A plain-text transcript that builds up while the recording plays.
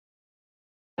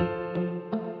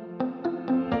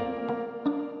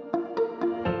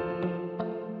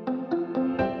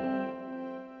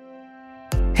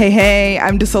Hey,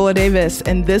 I'm Desola Davis,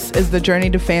 and this is the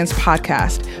Journey to Fans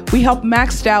podcast. We help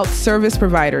maxed out service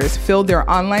providers fill their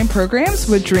online programs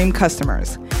with dream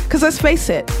customers. Because let's face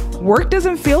it, work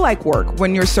doesn't feel like work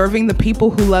when you're serving the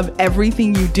people who love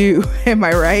everything you do, am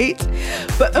I right?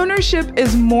 But ownership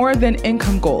is more than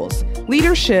income goals.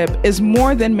 Leadership is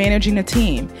more than managing a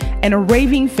team. And a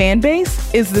raving fan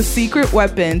base is the secret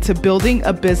weapon to building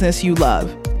a business you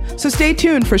love. So stay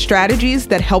tuned for strategies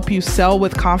that help you sell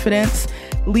with confidence,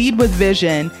 lead with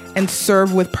vision, and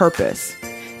serve with purpose.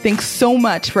 Thanks so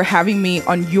much for having me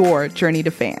on your Journey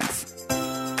to Fans.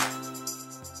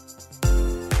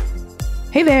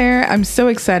 Hey there, I'm so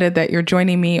excited that you're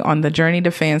joining me on the Journey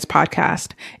to Fans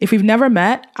podcast. If we've never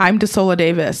met, I'm Desola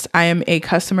Davis. I am a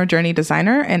customer journey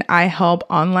designer, and I help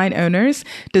online owners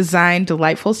design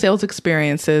delightful sales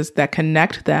experiences that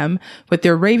connect them with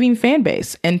their raving fan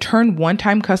base and turn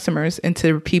one-time customers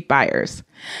into repeat buyers.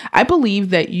 I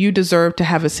believe that you deserve to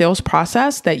have a sales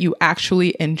process that you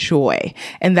actually enjoy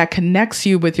and that connects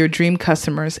you with your dream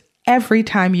customers every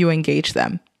time you engage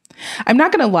them. I'm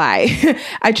not going to lie.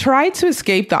 I tried to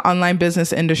escape the online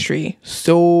business industry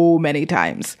so many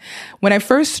times. When I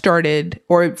first decided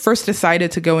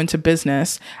to go into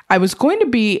business, I was going to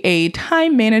be a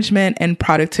time management and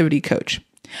productivity coach.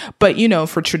 But,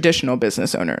 for traditional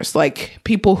business owners, like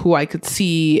people who I could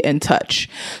see and touch.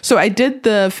 So I did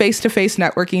the face-to-face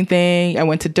networking thing. I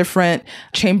went to different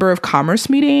Chamber of Commerce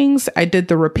meetings. I did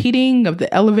the repeating of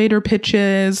the elevator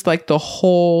pitches, like the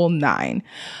whole nine.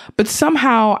 But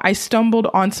somehow I stumbled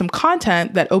on some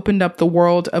content that opened up the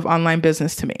world of online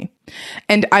business to me.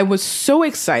 And I was so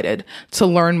excited to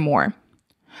learn more.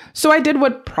 So I did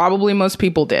what probably most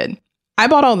people did. I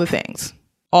bought all the things.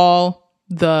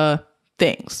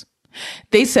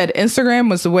 They said Instagram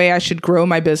was the way I should grow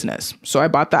my business. So I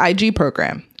bought the IG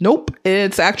program. Nope,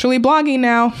 it's actually blogging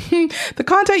now. The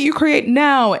content you create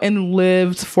now and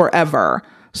lives forever.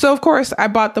 So of course I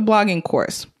bought the blogging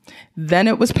course. Then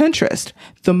it was Pinterest,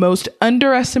 the most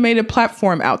underestimated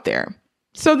platform out there.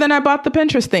 So then I bought the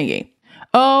Pinterest thingy.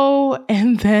 Oh,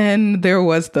 and then there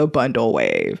was the bundle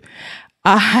wave.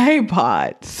 I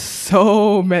bought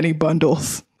so many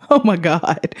bundles. Oh my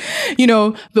God.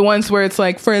 The ones where it's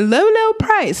like for a low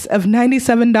price of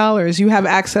 $97, you have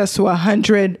access to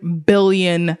 100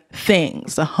 billion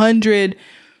things. 100,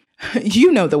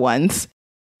 the ones.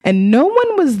 And no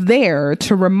one was there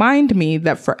to remind me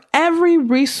that for every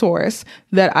resource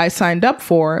that I signed up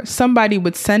for, somebody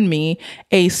would send me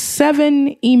a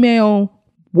 7-email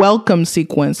welcome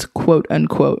sequence, quote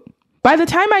unquote. By the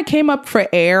time I came up for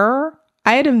air,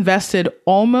 I had invested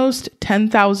almost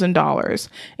 $10,000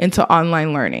 into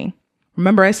online learning.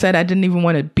 Remember I said I didn't even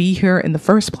want to be here in the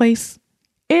first place?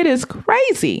 It is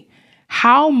crazy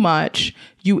how much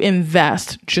you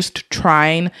invest just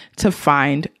trying to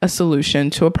find a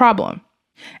solution to a problem.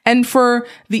 And for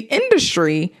the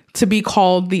industry to be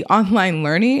called the online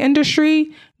learning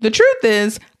industry, the truth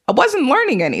is I wasn't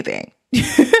learning anything.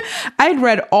 I'd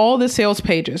read all the sales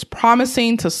pages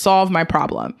promising to solve my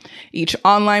problem, each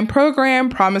online program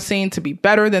promising to be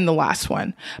better than the last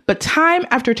one. But time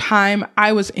after time,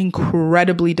 I was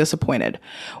incredibly disappointed.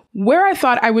 Where I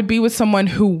thought I would be with someone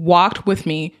who walked with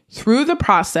me through the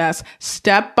process,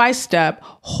 step by step,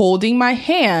 holding my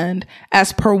hand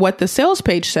as per what the sales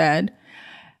page said,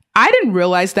 I didn't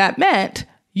realize that meant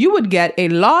you would get a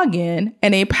login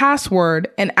and a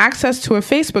password and access to a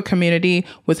Facebook community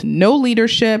with no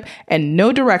leadership and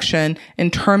no direction in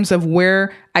terms of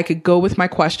where I could go with my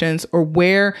questions or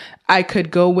where I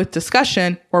could go with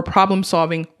discussion or problem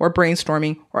solving or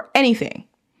brainstorming or anything.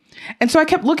 And so I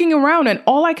kept looking around and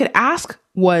all I could ask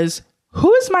was,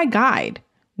 who is my guide?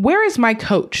 Where is my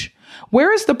coach?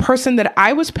 Where is the person that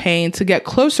I was paying to get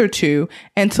closer to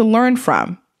and to learn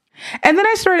from? And then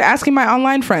I started asking my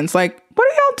online friends, like, what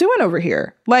are y'all doing over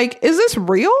here? Like, is this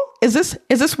real? Is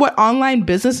this what online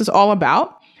business is all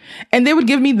about? And they would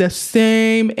give me the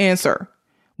same answer.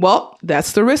 Well,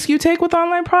 that's the risk you take with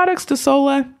online products,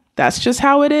 Desola. That's just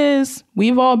how it is.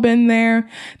 We've all been there.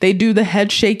 They do the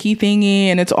head shaky thingy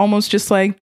and it's almost just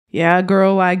like, yeah,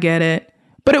 girl, I get it.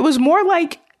 But it was more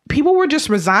like people were just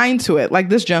resigned to it. Like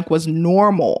this junk was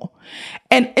normal.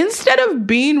 And instead of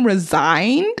being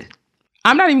resigned,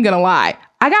 I'm not even going to lie,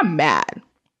 I got mad.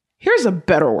 Here's a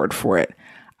better word for it.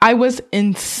 I was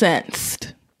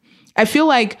incensed. I feel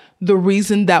like the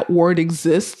reason that word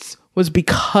exists was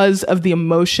because of the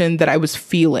emotion that I was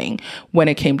feeling when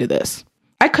it came to this.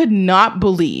 I could not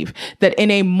believe that in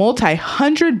a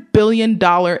multi-$100 billion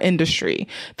industry,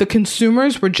 the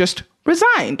consumers were just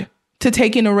resigned to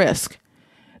taking a risk.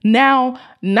 Now,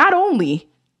 not only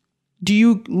do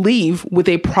you leave with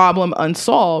a problem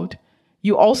unsolved,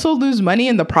 You also lose money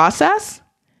in the process?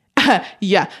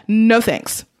 Yeah, no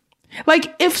thanks.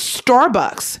 Like if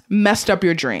Starbucks messed up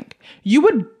your drink, you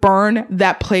would burn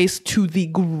that place to the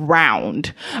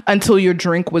ground until your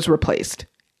drink was replaced,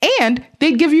 and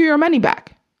they'd give you your money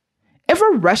back. If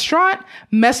a restaurant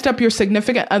messed up your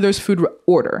significant other's food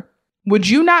order, would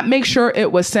you not make sure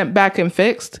it was sent back and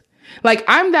fixed? Like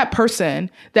I'm that person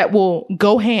that will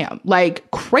go ham like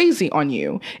crazy on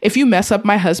you if you mess up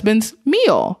my husband's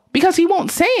meal because he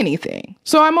won't say anything.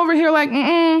 So I'm over here like,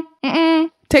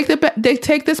 take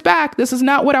this back. This is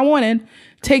not what I wanted.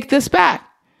 Take this back.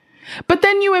 But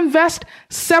then you invest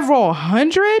several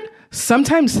hundred,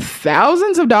 sometimes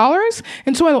thousands of dollars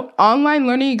into an online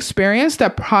learning experience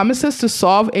that promises to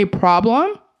solve a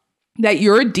problem that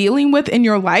you're dealing with in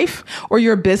your life or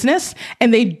your business,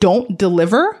 and they don't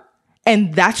deliver.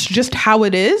 And that's just how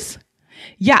it is.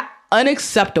 Yeah,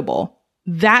 unacceptable.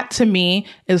 That to me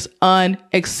is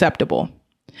unacceptable.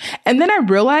 And then I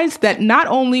realized that not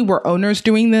only were owners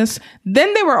doing this,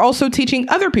 then they were also teaching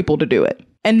other people to do it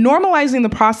and normalizing the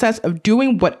process of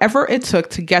doing whatever it took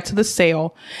to get to the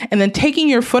sale, and then taking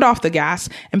your foot off the gas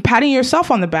and patting yourself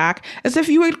on the back as if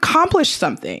you had accomplished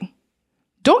something.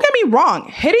 Don't get me wrong,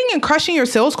 hitting and crushing your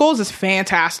sales goals is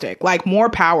fantastic, like more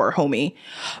power, homie.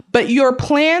 But your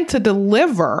plan to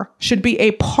deliver should be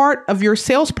a part of your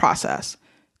sales process.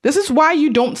 This is why you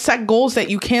don't set goals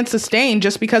that you can't sustain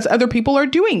just because other people are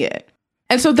doing it.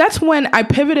 And so that's when I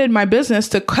pivoted my business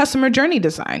to customer journey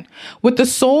design with the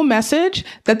sole message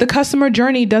that the customer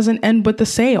journey doesn't end with the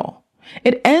sale.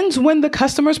 It ends when the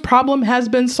customer's problem has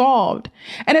been solved.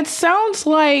 And it sounds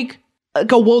like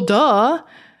a well, duh,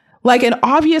 like an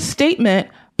obvious statement,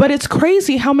 but it's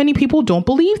crazy how many people don't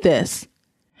believe this.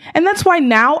 And that's why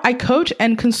now I coach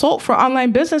and consult for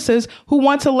online businesses who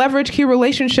want to leverage key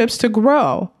relationships to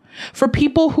grow. For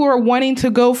people who are wanting to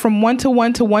go from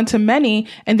one-to-one to one-to-many,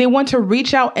 and they want to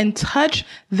reach out and touch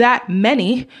that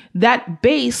many, that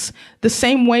base, the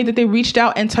same way that they reached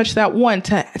out and touched that one,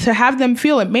 to have them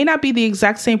feel, it may not be the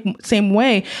exact same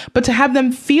way, but to have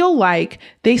them feel like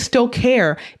they still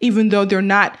care, even though they're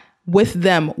not with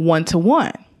them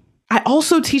one-to-one. I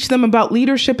also teach them about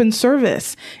leadership and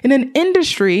service in an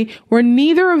industry where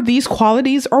neither of these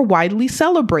qualities are widely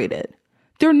celebrated.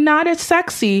 They're not as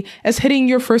sexy as hitting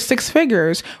your first 6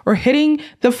 figures or hitting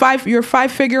your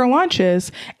 5-figure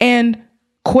launches and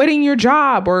quitting your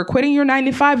job or quitting your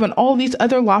 9-to-5 and all these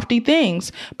other lofty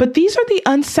things. But these are the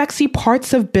unsexy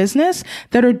parts of business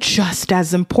that are just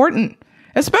as important,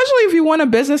 especially if you want a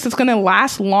business that's going to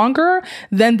last longer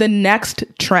than the next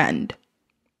trend.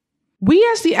 We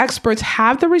as the experts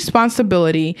have the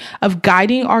responsibility of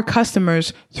guiding our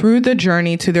customers through the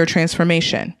journey to their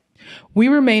transformation. We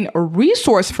remain a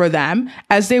resource for them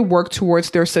as they work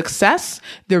towards their success,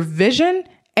 their vision,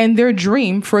 and their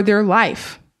dream for their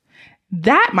life.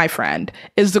 That, my friend,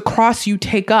 is the cross you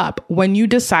take up when you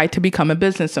decide to become a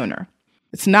business owner.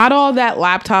 It's not all that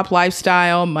laptop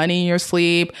lifestyle, money in your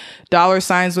sleep, dollar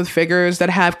signs with figures that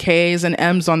have K's and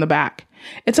M's on the back.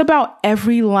 It's about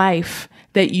every life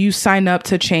that you sign up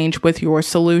to change with your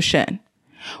solution,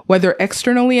 whether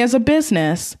externally as a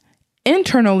business,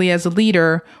 internally as a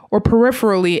leader, or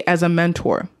peripherally as a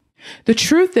mentor. The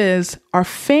truth is, our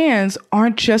fans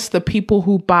aren't just the people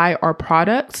who buy our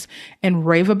products and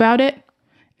rave about it.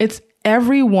 It's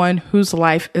everyone whose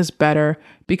life is better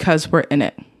because we're in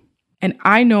it. And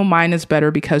I know mine is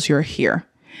better because you're here.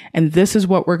 And this is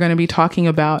what we're going to be talking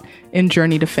about in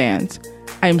Journey to Fans.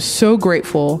 I am so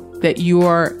grateful that you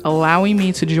are allowing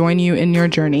me to join you in your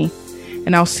journey,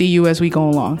 and I'll see you as we go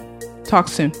along. Talk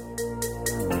soon.